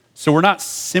 So we're not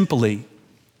simply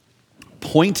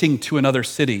pointing to another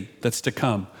city that's to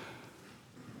come.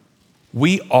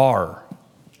 We are,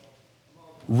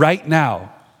 right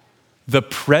now, the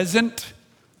present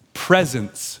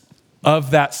presence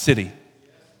of that city.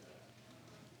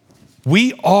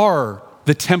 We are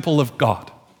the temple of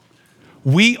God.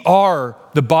 We are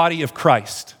the body of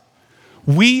Christ.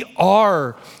 We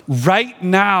are right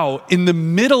now in the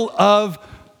middle of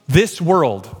this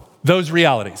world, those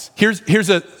realities. Here's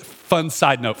a fun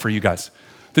side note for you guys.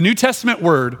 The New Testament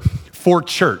word for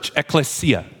church,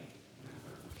 ecclesia,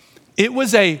 it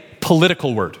was a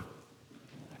political word.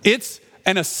 It's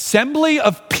an assembly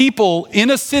of people in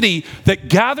a city that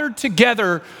gathered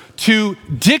together to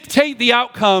dictate the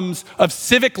outcomes of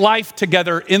civic life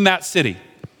together in that city.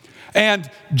 And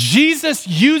Jesus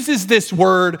uses this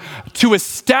word to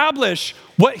establish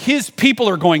what his people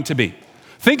are going to be.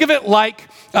 Think of it like,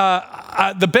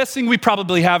 the best thing we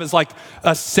probably have is like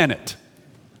a Senate,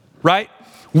 right?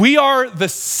 We are the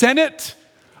Senate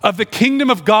of the kingdom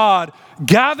of God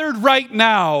gathered right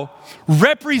now,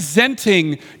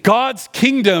 representing God's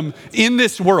kingdom in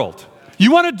this world.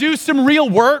 You want to do some real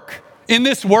work in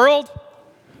this world?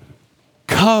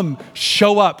 Come,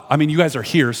 show up. I mean, you guys are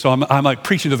here, so I'm like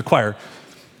preaching to the choir.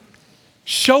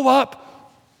 Show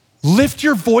up. Lift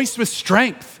your voice with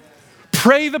strength.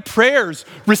 Pray the prayers.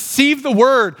 Receive the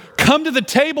word. Come to the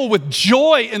table with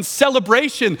joy and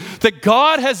celebration that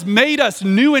God has made us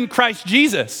new in Christ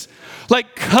Jesus.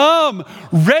 Like, come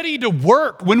ready to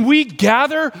work. When we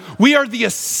gather, we are the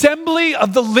assembly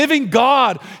of the living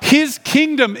God, his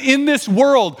kingdom in this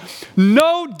world.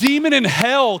 No demon in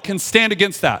hell can stand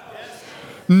against that.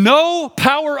 No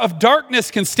power of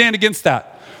darkness can stand against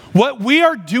that. What we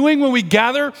are doing when we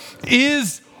gather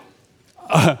is,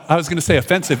 I was going to say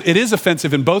offensive. It is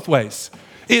offensive in both ways.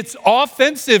 It's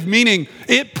offensive, meaning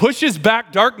it pushes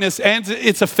back darkness, and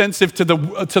it's offensive to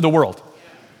the world.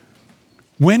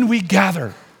 When we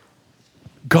gather,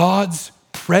 God's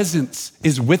presence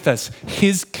is with us.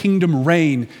 His kingdom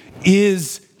reign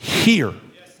is here.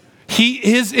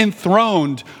 He is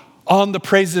enthroned on the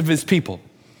praises of his people.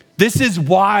 This is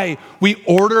why we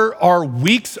order our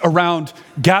weeks around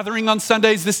gathering on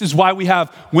Sundays. This is why we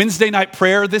have Wednesday night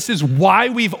prayer. This is why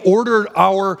we've ordered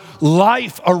our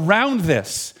life around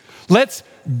this. Let's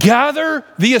gather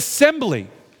the assembly.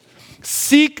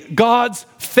 Seek God's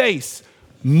face.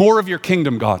 More of your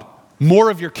kingdom, God. More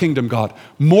of your kingdom, God.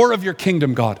 More of your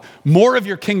kingdom, God. More of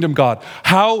your kingdom, God.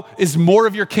 How is more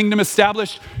of your kingdom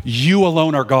established? You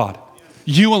alone are God.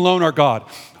 You alone are God.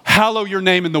 Hallow your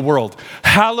name in the world.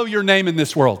 Hallow your name in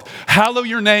this world. Hallow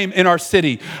your name in our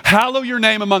city. Hallow your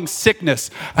name among sickness.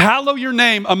 Hallow your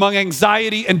name among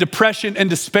anxiety and depression and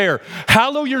despair.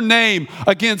 Hallow your name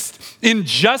against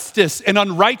injustice and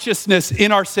unrighteousness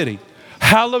in our city.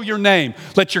 Hallow your name.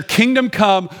 Let your kingdom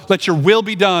come. Let your will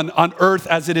be done on earth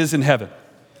as it is in heaven.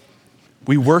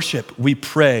 We worship. We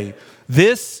pray.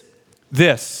 This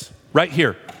right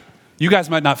here. You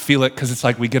guys might not feel it because it's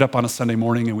like we get up on a Sunday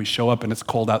morning and we show up and it's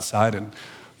cold outside and,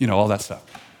 all that stuff.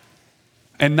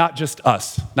 And not just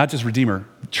us, not just Redeemer,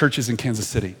 churches in Kansas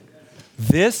City.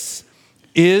 This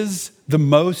is the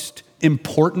most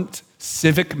important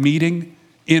civic meeting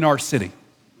in our city.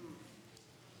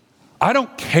 I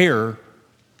don't care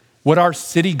what our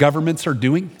city governments are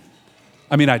doing.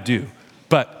 I mean, I do,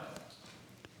 but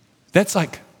that's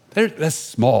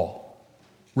small,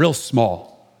 real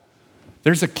small.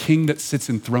 There's a king that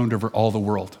sits enthroned over all the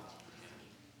world.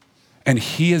 And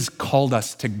he has called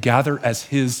us to gather as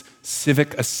his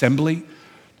civic assembly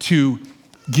to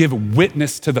give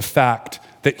witness to the fact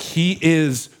that he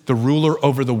is the ruler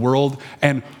over the world.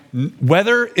 And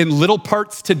whether in little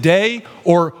parts today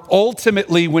or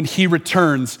ultimately when he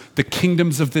returns, the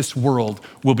kingdoms of this world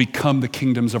will become the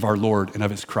kingdoms of our Lord and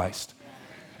of his Christ.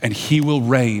 And he will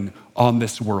reign on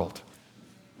this world.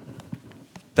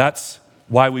 That's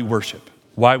why we worship,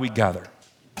 why we gather.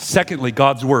 Secondly,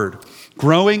 God's word.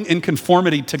 Growing in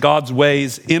conformity to God's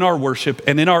ways in our worship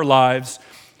and in our lives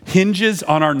hinges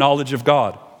on our knowledge of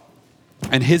God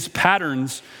and his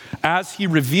patterns as he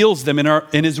reveals them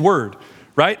in his word,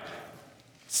 right?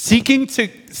 Seeking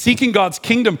God's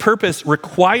kingdom purpose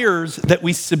requires that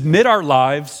we submit our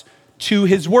lives to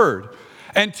his word.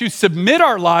 And to submit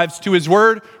our lives to his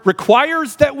word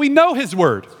requires that we know his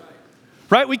word,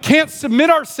 right? We can't submit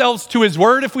ourselves to his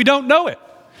word if we don't know it.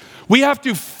 We have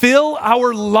to fill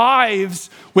our lives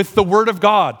with the word of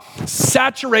God,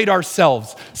 saturate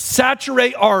ourselves,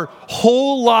 saturate our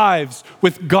whole lives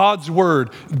with God's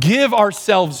word, give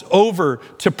ourselves over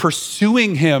to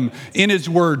pursuing him in his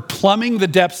word, plumbing the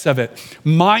depths of it,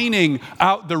 mining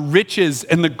out the riches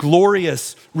and the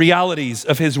glorious realities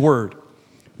of his word.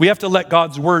 We have to let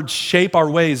God's word shape our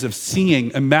ways of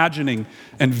seeing, imagining,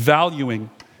 and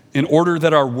valuing in order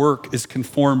that our work is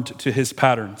conformed to his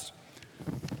patterns.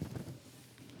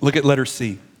 Look at letter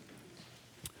C.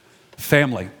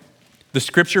 Family. The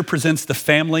scripture presents the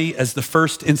family as the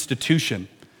first institution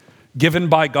given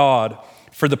by God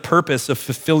for the purpose of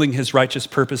fulfilling his righteous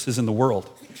purposes in the world.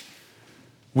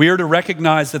 We are to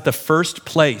recognize that the first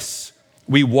place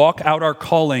we walk out our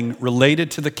calling related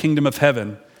to the kingdom of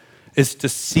heaven is to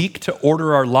seek to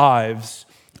order our lives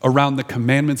around the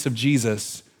commandments of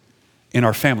Jesus in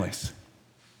our families,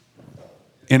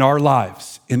 in our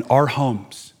lives, in our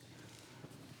homes.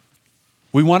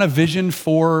 We want a vision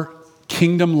for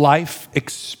kingdom life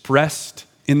expressed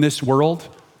in this world.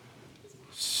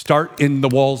 Start in the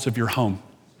walls of your home.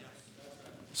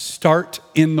 Start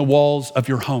in the walls of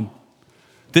your home.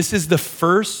 This is the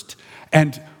first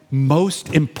and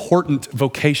most important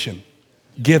vocation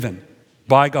given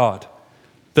by God.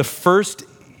 The first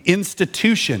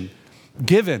institution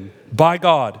given by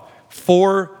God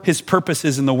for his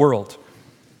purposes in the world.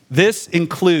 This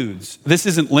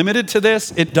isn't limited to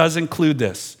this, it does include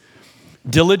this.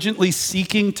 Diligently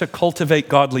seeking to cultivate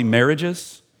godly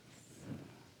marriages.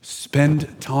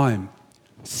 Spend time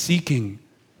seeking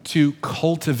to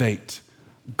cultivate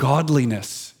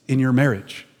godliness in your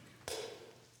marriage.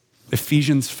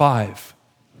 Ephesians 5.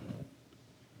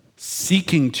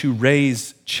 Seeking to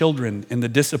raise children in the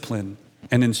discipline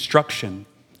and instruction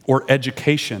or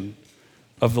education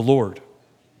of the Lord.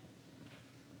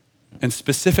 And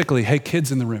specifically, hey,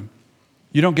 kids in the room,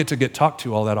 you don't get to get talked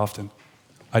to all that often.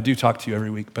 I do talk to you every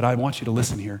week, but I want you to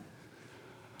listen here.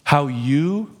 How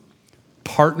you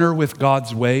partner with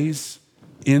God's ways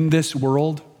in this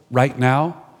world right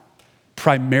now,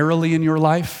 primarily in your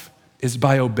life, is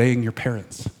by obeying your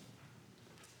parents.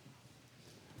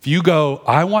 If you go,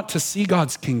 I want to see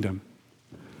God's kingdom,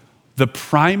 the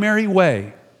primary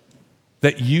way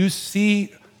that you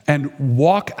see and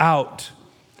walk out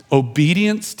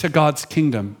obedience to God's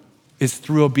kingdom is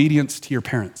through obedience to your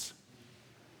parents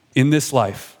in this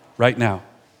life right now.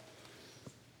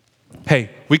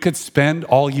 Hey, we could spend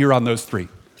all year on those three.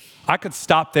 I could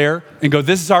stop there and go,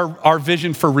 this is our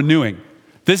vision for renewing.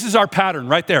 This is our pattern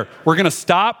right there. We're gonna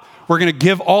stop. We're gonna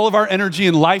give all of our energy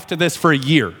and life to this for a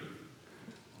year.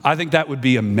 I think that would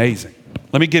be amazing.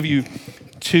 Let me give you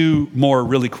two more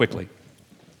really quickly.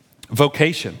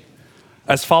 Vocation.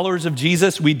 As followers of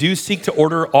Jesus, we do seek to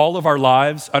order all of our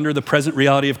lives under the present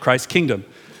reality of Christ's kingdom.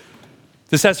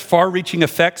 This has far-reaching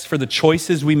effects for the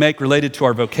choices we make related to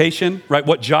our vocation, right?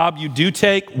 What job you do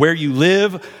take, where you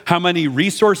live, how many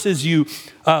resources you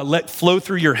let flow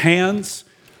through your hands,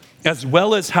 as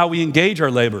well as how we engage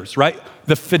our labors, right?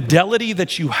 The fidelity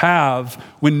that you have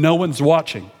when no one's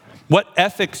watching, what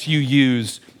ethics you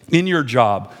use in your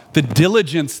job, the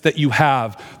diligence that you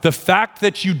have, the fact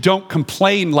that you don't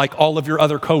complain like all of your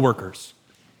other coworkers.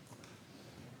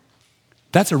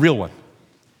 That's a real one.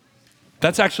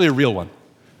 That's actually a real one.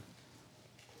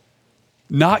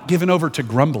 Not given over to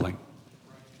grumbling.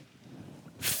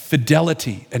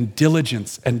 Fidelity and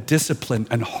diligence and discipline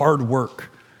and hard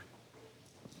work.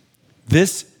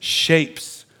 This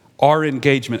shapes our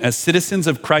engagement. As citizens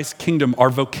of Christ's kingdom, our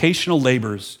vocational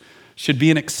labors should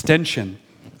be an extension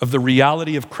of the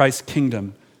reality of Christ's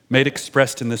kingdom made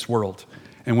expressed in this world.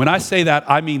 And when I say that,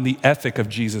 I mean the ethic of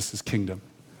Jesus' kingdom.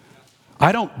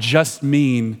 I don't just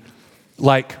mean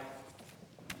like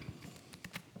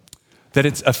that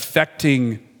it's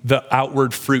affecting the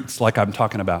outward fruits like I'm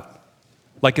talking about.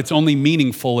 Like it's only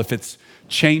meaningful if it's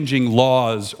changing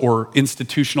laws or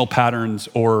institutional patterns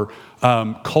or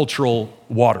cultural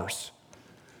waters.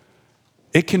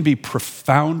 It can be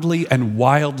profoundly and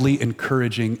wildly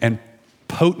encouraging and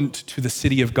potent to the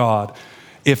city of God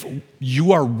if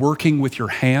you are working with your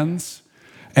hands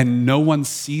and no one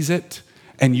sees it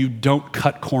and you don't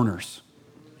cut corners.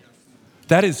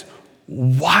 That is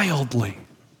wildly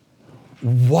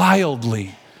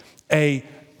a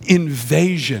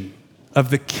invasion of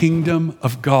the kingdom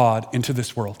of God into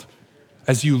this world.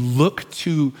 As you look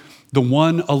to the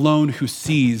one alone who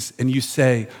sees and you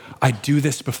say, I do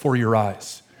this before your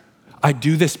eyes. I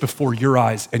do this before your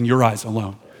eyes and your eyes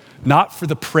alone. Not for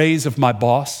the praise of my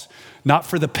boss, not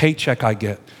for the paycheck I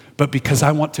get, but because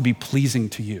I want to be pleasing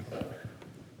to you.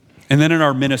 And then in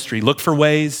our ministry, look for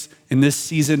ways in this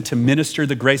season to minister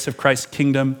the grace of Christ's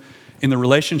kingdom in the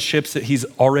relationships that he's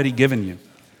already given you.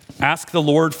 Ask the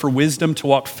Lord for wisdom to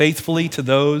walk faithfully to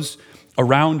those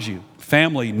around you,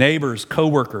 family, neighbors,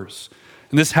 coworkers.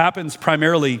 And this happens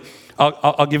primarily,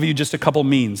 I'll give you just a couple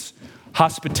means.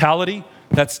 Hospitality,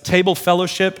 that's table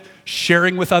fellowship,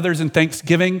 sharing with others in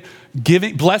thanksgiving,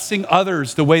 blessing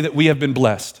others the way that we have been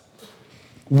blessed.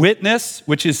 Witness,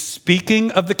 which is speaking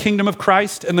of the kingdom of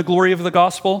Christ and the glory of the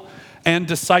gospel, and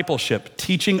discipleship,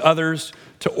 teaching others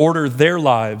to order their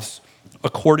lives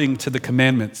according to the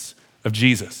commandments of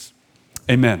Jesus.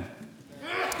 Amen.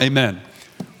 Amen.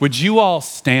 Would you all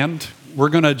stand? We're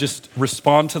going to just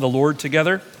respond to the Lord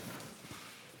together.